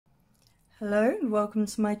Hello and welcome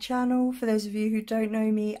to my channel. For those of you who don't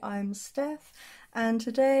know me, I'm Steph, and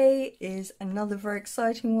today is another very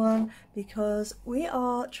exciting one because we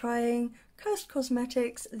are trying Curst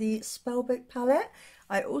Kosmetics, the Spellbook palette.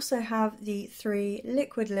 I also have the 3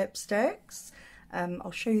 liquid lipsticks. I'll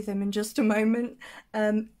show you them in just a moment.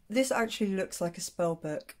 This actually looks like a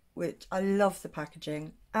spellbook, which I love the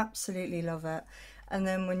packaging, absolutely love it. And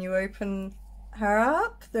then when you open her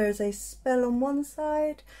up, there's a spell on one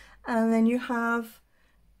side, and then you have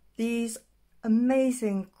these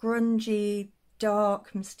amazing, grungy,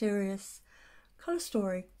 dark, mysterious colour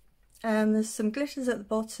story. And there's some glitters at the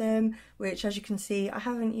bottom, which as you can see, I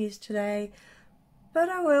haven't used today, but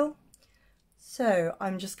I will. So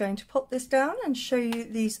I'm just going to pop this down and show you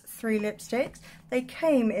these 3 lipsticks. They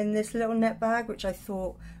came in this little net bag, which I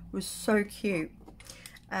thought was so cute.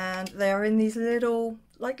 And they are in these little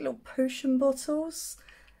potion bottles.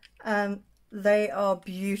 They are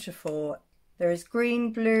beautiful. There is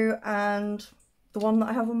green, blue, and the one that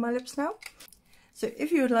I have on my lips now. So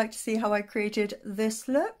if you would like to see how I created this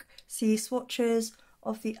look, see swatches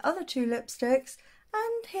of the other 2 lipsticks,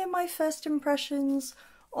 and hear my first impressions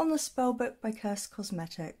on the Spellbook by Curst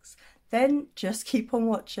Kosmetics, then just keep on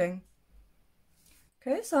watching.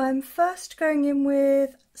 Okay, so I'm first going in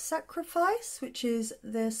with Sacrifice, which is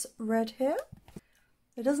this red here.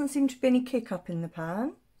 There doesn't seem to be any kick up in the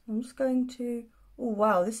pan. I'm just going to, oh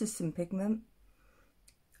wow, this is some pigment.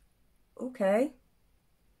 Okay.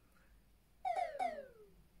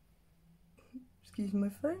 Excuse my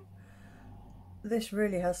phone. This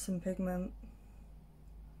really has some pigment.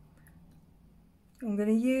 I'm going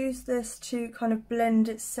to use this to kind of blend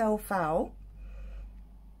itself out.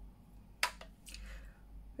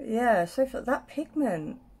 But yeah, so for that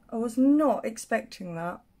pigment, I was not expecting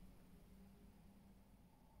that.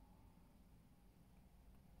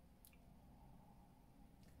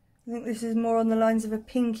 I think this is more on the lines of a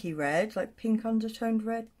pinky red, like pink undertoned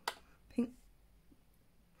red. Pink.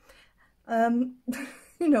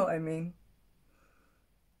 You know what I mean.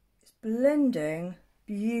 It's blending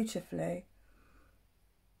beautifully.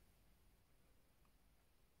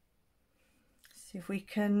 See if we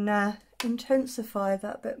can intensify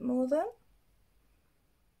that bit more then.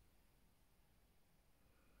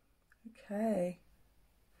 Okay.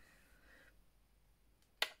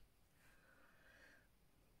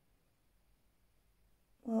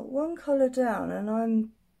 Well, one colour down, and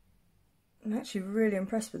I'm actually really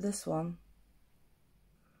impressed with this one.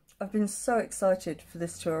 I've been so excited for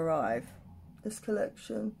this to arrive, this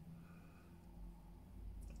collection.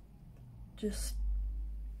 I just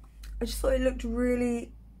thought it looked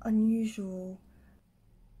really unusual.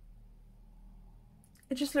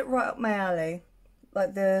 It just looked right up my alley,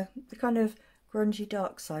 like the kind of grungy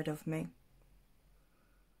dark side of me.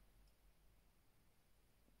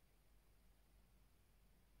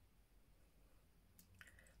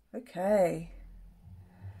 Okay,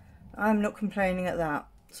 I'm not complaining at that.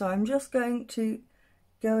 So I'm just going to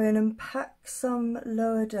go in and pack some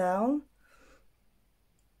lower down.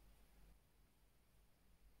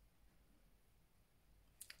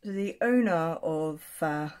 The owner of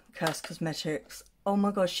Curst Kosmetics, oh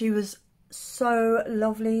my gosh, she was so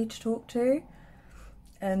lovely to talk to.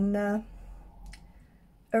 And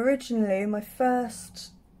originally, when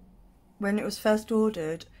it was first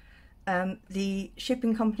ordered, the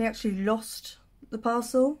shipping company actually lost the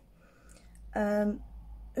parcel, and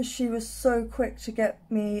she was so quick to get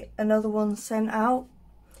me another one sent out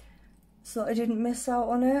so I didn't miss out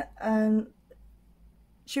on it, and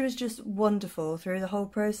she was just wonderful through the whole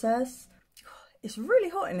process. It's really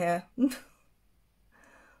hot in here.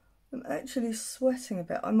 I'm actually sweating a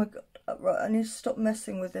bit. Oh my god, right, I need to stop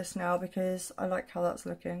messing with this now because I like how that's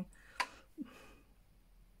looking.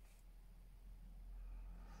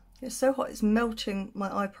 It's so hot, it's melting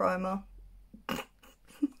my eye primer.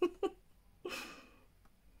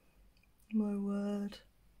 My word.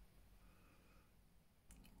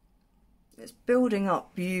 It's building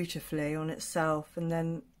up beautifully on itself, and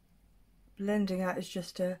then blending out is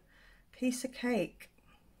just a piece of cake.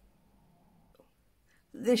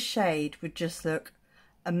 This shade would just look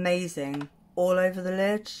amazing all over the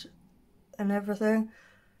lid and everything,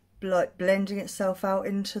 like blending itself out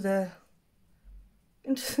into the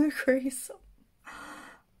crease.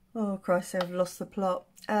 Oh Christ, I've lost the plot.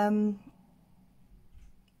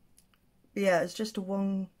 Yeah, it's just a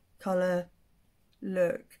one colour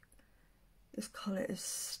look. This colour is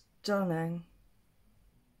stunning.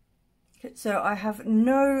 Okay, so I have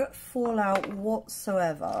no fallout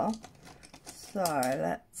whatsoever. So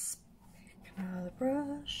let's pick another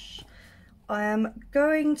brush. I am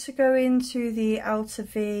going to go into the outer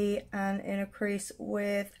V and inner crease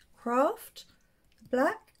with Craft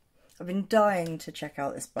black. I've been dying to check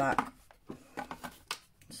out this black.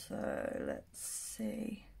 So let's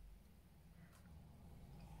see.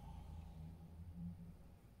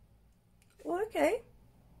 Oh, okay.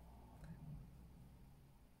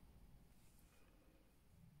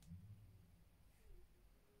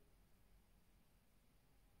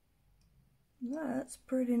 That's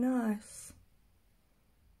pretty nice.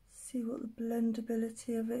 See what the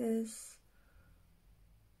blendability of it is.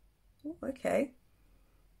 Oh, okay.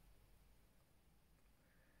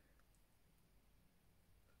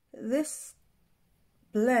 This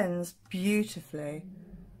blends beautifully.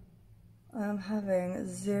 I'm having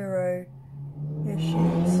zero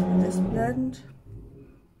issues with this blend.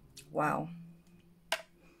 Wow.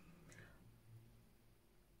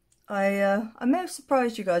 I may have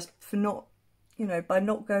surprised you guys for not, you know, by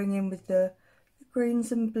not going in with the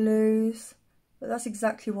greens and blues, but that's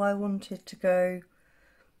exactly why I wanted to go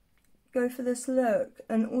for this look.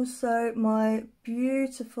 And also my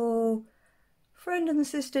beautiful friend and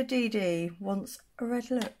sister Dee Dee wants a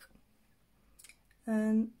red look,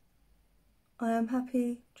 and I am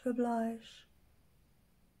happy to oblige.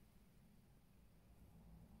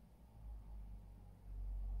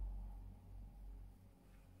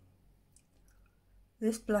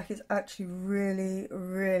 This black is actually really,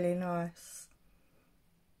 really nice.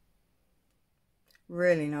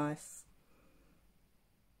 Really nice.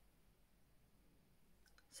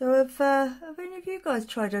 So have any of you guys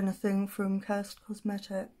tried anything from Curst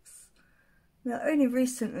Kosmetics? Now, I only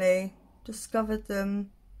recently discovered them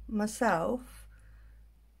myself,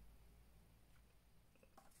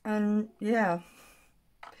 and yeah,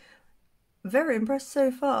 very impressed so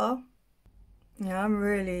far. Yeah, I'm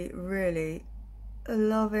really, really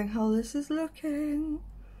loving how this is looking.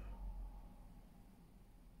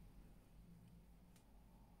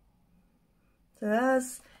 So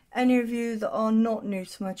as any of you that are not new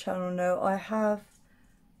to my channel know, I have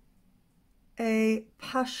a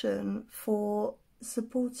passion for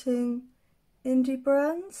supporting indie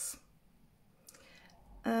brands,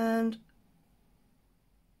 and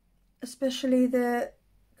especially the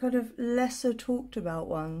kind of lesser talked about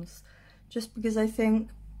ones, just because I think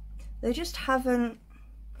they just haven't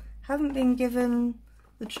been given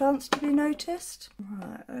the chance to be noticed.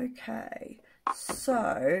 Right, okay,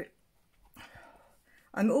 so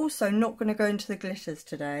I'm also not going to go into the glitters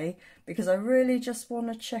today because I really just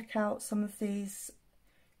want to check out some of these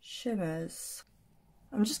shimmers.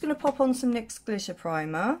 I'm just going to pop on some NYX Glitter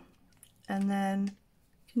Primer and then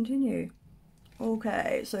continue.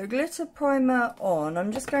 Okay, so glitter primer on.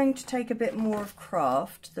 I'm just going to take a bit more of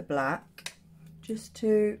Craft, the black, just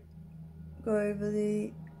to go over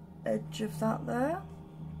the edge of that there.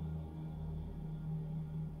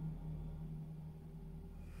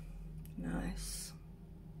 Nice.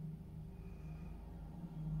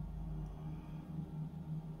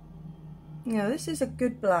 Yeah, this is a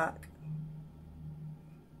good black.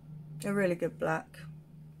 A really good black.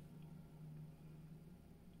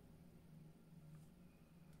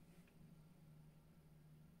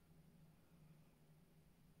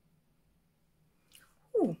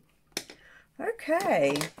 Ooh.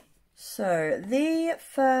 Okay, so the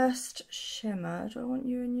first shimmer, do I want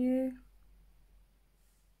you and you?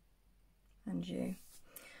 And you.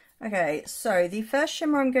 Okay, so the first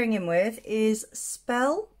shimmer I'm going in with is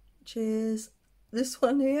Spell, which is this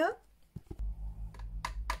one here.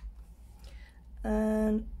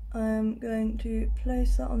 And I'm going to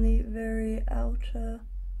place that on the very outer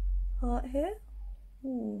part here.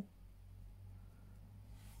 Ooh.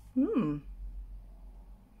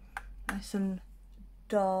 Nice and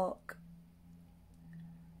dark.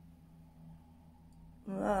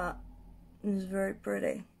 That is very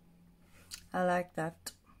pretty. I like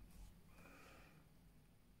that.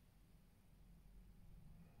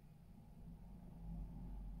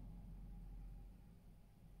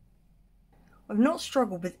 I've not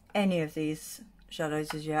struggled with any of these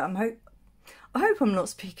shadows as yet. I hope I'm not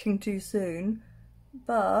speaking too soon,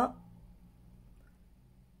 but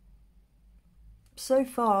so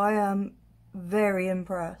far I am very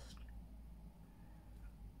impressed.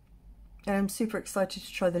 And I'm super excited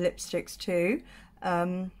to try the lipsticks too,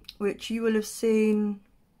 which you will have seen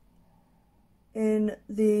in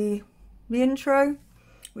the intro,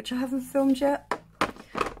 which I haven't filmed yet.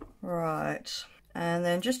 Right, and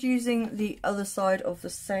then just using the other side of the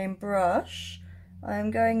same brush,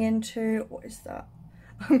 I'm going into, what is that?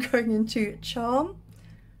 I'm going into Charm.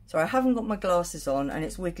 Sorry, I haven't got my glasses on and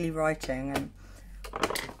it's wiggly writing, and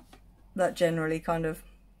that generally kind of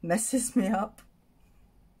messes me up.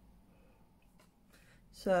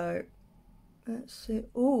 So let's see.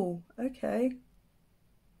 Oh, okay.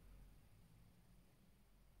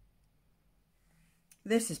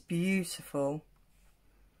 This is beautiful.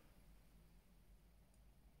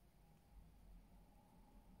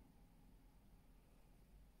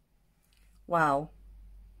 Wow.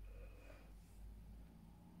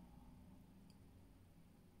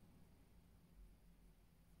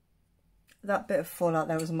 That bit of fallout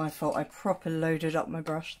there was my fault. I properly loaded up my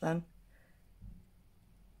brush then.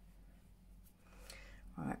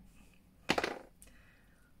 Right.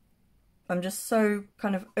 I'm just so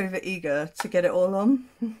kind of over eager to get it all on.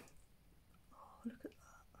 Oh, look at that.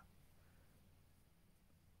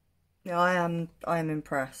 Yeah, I am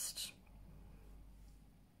impressed.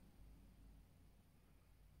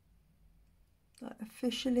 Like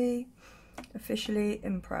officially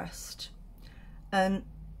impressed. And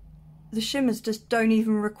the shimmers just don't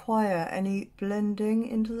even require any blending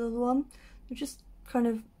into the other one. They're just kind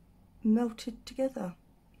of melted together.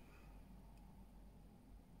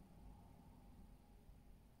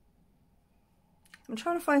 I'm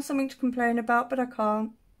trying to find something to complain about, but I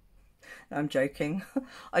can't. No, I'm joking.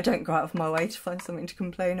 I don't go out of my way to find something to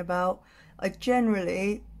complain about. I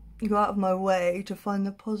generally go out of my way to find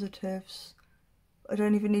the positives. I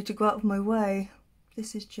don't even need to go out of my way.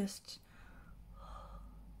 This is just...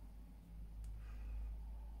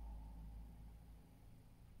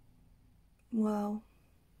 wow.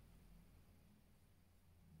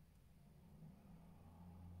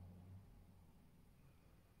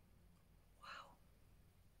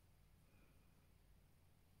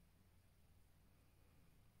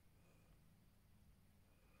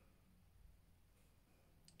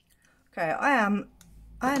 Okay, I am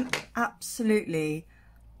absolutely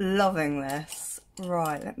loving this.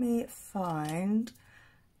 Right, let me find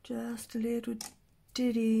just a little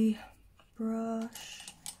diddy brush.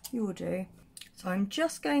 You'll do. So I'm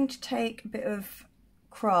just going to take a bit of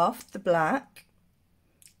Craft, the black,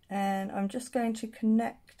 and I'm just going to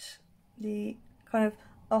connect the kind of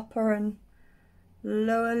upper and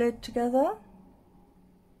lower lid together.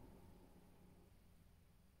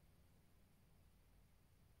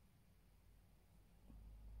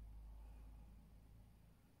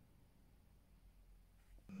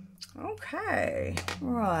 Okay,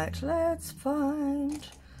 right, let's find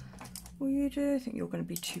what you do. I think you're going to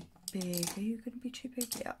be too big. Are you going to be too big?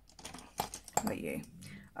 Yeah. How about you?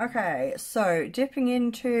 Okay, so dipping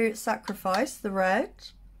into Sacrifice, the red.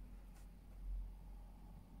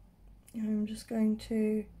 And I'm just going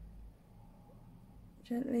to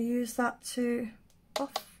gently use that to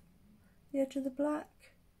buff the edge of the black.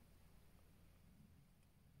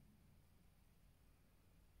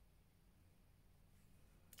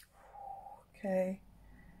 Okay,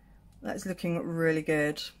 that's looking really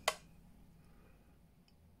good.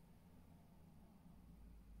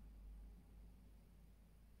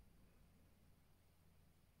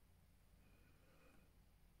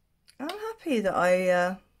 I'm happy that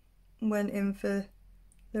I went in for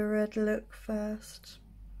the red look first.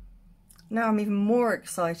 Now I'm even more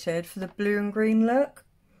excited for the blue and green look,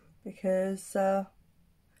 because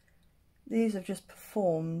these have just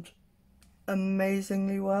performed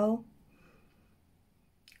amazingly well.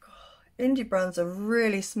 Indie brands are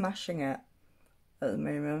really smashing it at the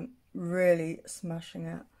moment, really smashing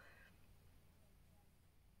it.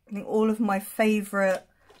 I think all of my favourite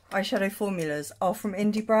eyeshadow formulas are from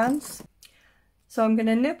indie brands. So I'm going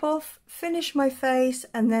to nip off, finish my face,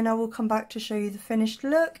 and then I will come back to show you the finished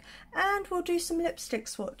look, and we'll do some lipstick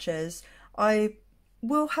swatches. I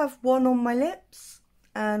will have one on my lips,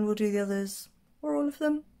 and we'll do the others, or all of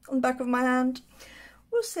them, on the back of my hand.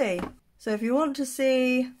 We'll see. So if you want to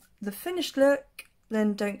see the finished look,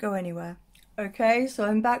 then don't go anywhere. Okay, so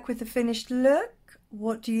I'm back with the finished look.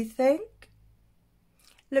 What do you think?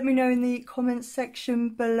 Let me know in the comments section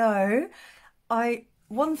below.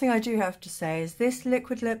 One thing I do have to say is this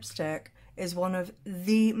liquid lipstick is one of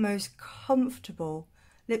the most comfortable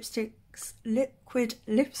liquid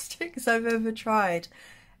lipsticks I've ever tried.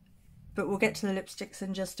 But we'll get to the lipsticks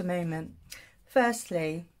in just a moment.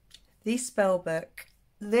 Firstly, the Spellbook.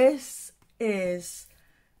 This is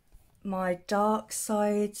my Dark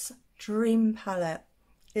Sides Dream Palette.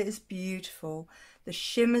 It is beautiful. The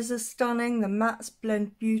shimmers are stunning. The mattes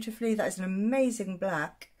blend beautifully. That is an amazing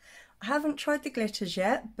black. I haven't tried the glitters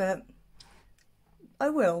yet, but I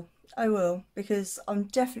will, because I'm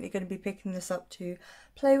definitely going to be picking this up to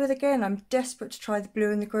play with again. I'm desperate to try the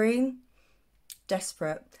blue and the green.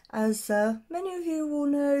 Desperate. As many of you will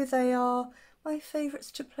know, they are my favourites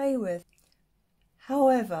to play with.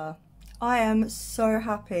 However, I am so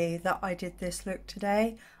happy that I did this look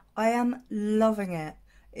today. I am loving it.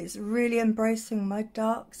 It's really embracing my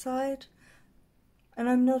dark side, and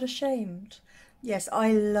I'm not ashamed. Yes,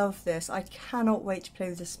 I love this. I cannot wait to play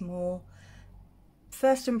with this more.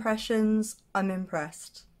 first impressions, I'm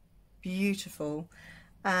impressed. Beautiful.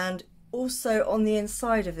 And also on the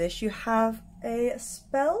inside of this you have a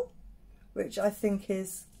spell, which I think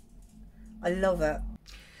is, I love it.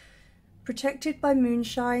 Protected by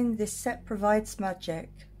moonshine, this set provides magic.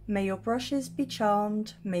 May your brushes be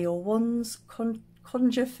charmed, may your wands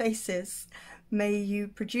conjure faces, may you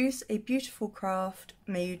produce a beautiful craft,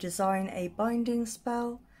 may you design a binding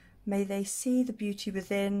spell, may they see the beauty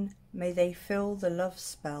within, may they feel the love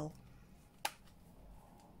spell.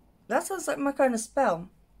 That sounds like my kind of spell.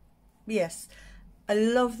 Yes, I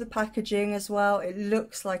love the packaging as well. It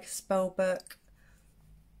looks like a spell book.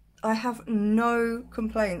 I have no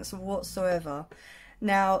complaints whatsoever.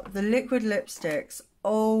 Now, the liquid lipsticks,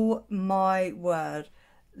 oh my word.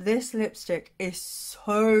 This lipstick is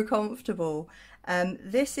so comfortable.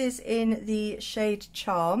 This is in the shade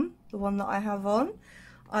Charm, the one that I have on.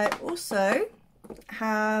 I also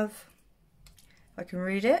have, if I can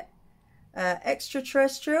read it,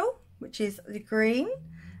 Extraterrestrial, which is the green,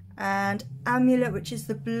 and Amulet, which is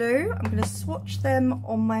the blue. I'm going to swatch them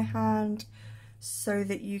on my hand so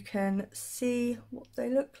that you can see what they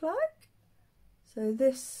look like. So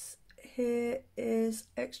this here is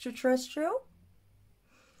Extraterrestrial,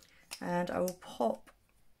 and I will pop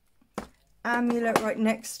Amulet right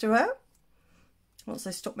next to it once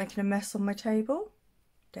I stop making a mess on my table,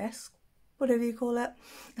 desk, whatever you call it.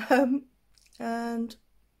 And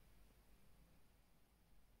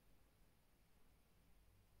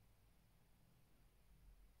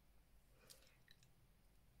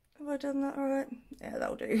have I done that right? Yeah,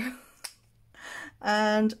 that'll do.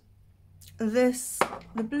 And this,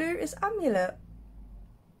 the blue, is Amulet.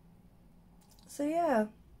 So yeah,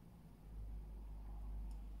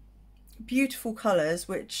 beautiful colours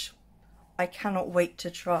which I cannot wait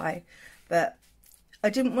to try. But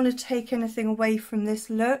I didn't want to take anything away from this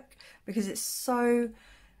look because it's so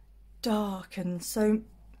dark and so,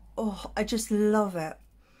 oh, I just love it.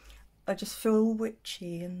 I just feel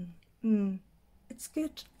witchy and it's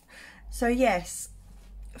good. So yes,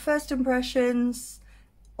 first impressions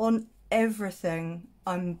on everything,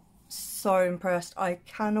 I'm so impressed. I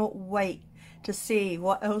cannot wait to see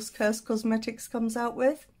what else Curst Kosmetics comes out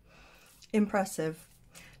with. Impressive.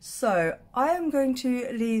 So I am going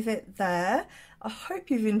to leave it there. I hope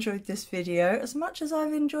you've enjoyed this video as much as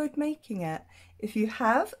I've enjoyed making it. If you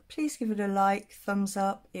have, please give it a like, thumbs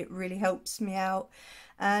up, it really helps me out.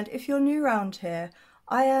 And if you're new around here,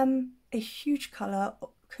 I am a huge colour.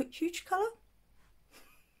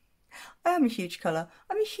 I'm a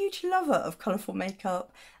huge lover of colourful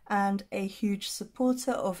makeup and a huge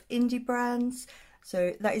supporter of indie brands.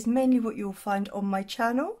 So that is mainly what you'll find on my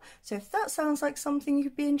channel. So if that sounds like something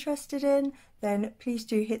you'd be interested in, then please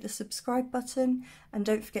do hit the subscribe button and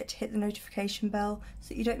don't forget to hit the notification bell so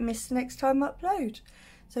that you don't miss the next time I upload.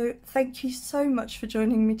 So thank you so much for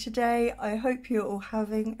joining me today. I hope you're all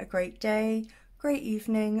having a great day, great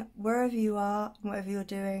evening, wherever you are and whatever you're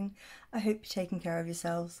doing. I hope you're taking care of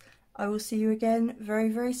yourselves. I will see you again very,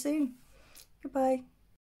 very soon. Goodbye.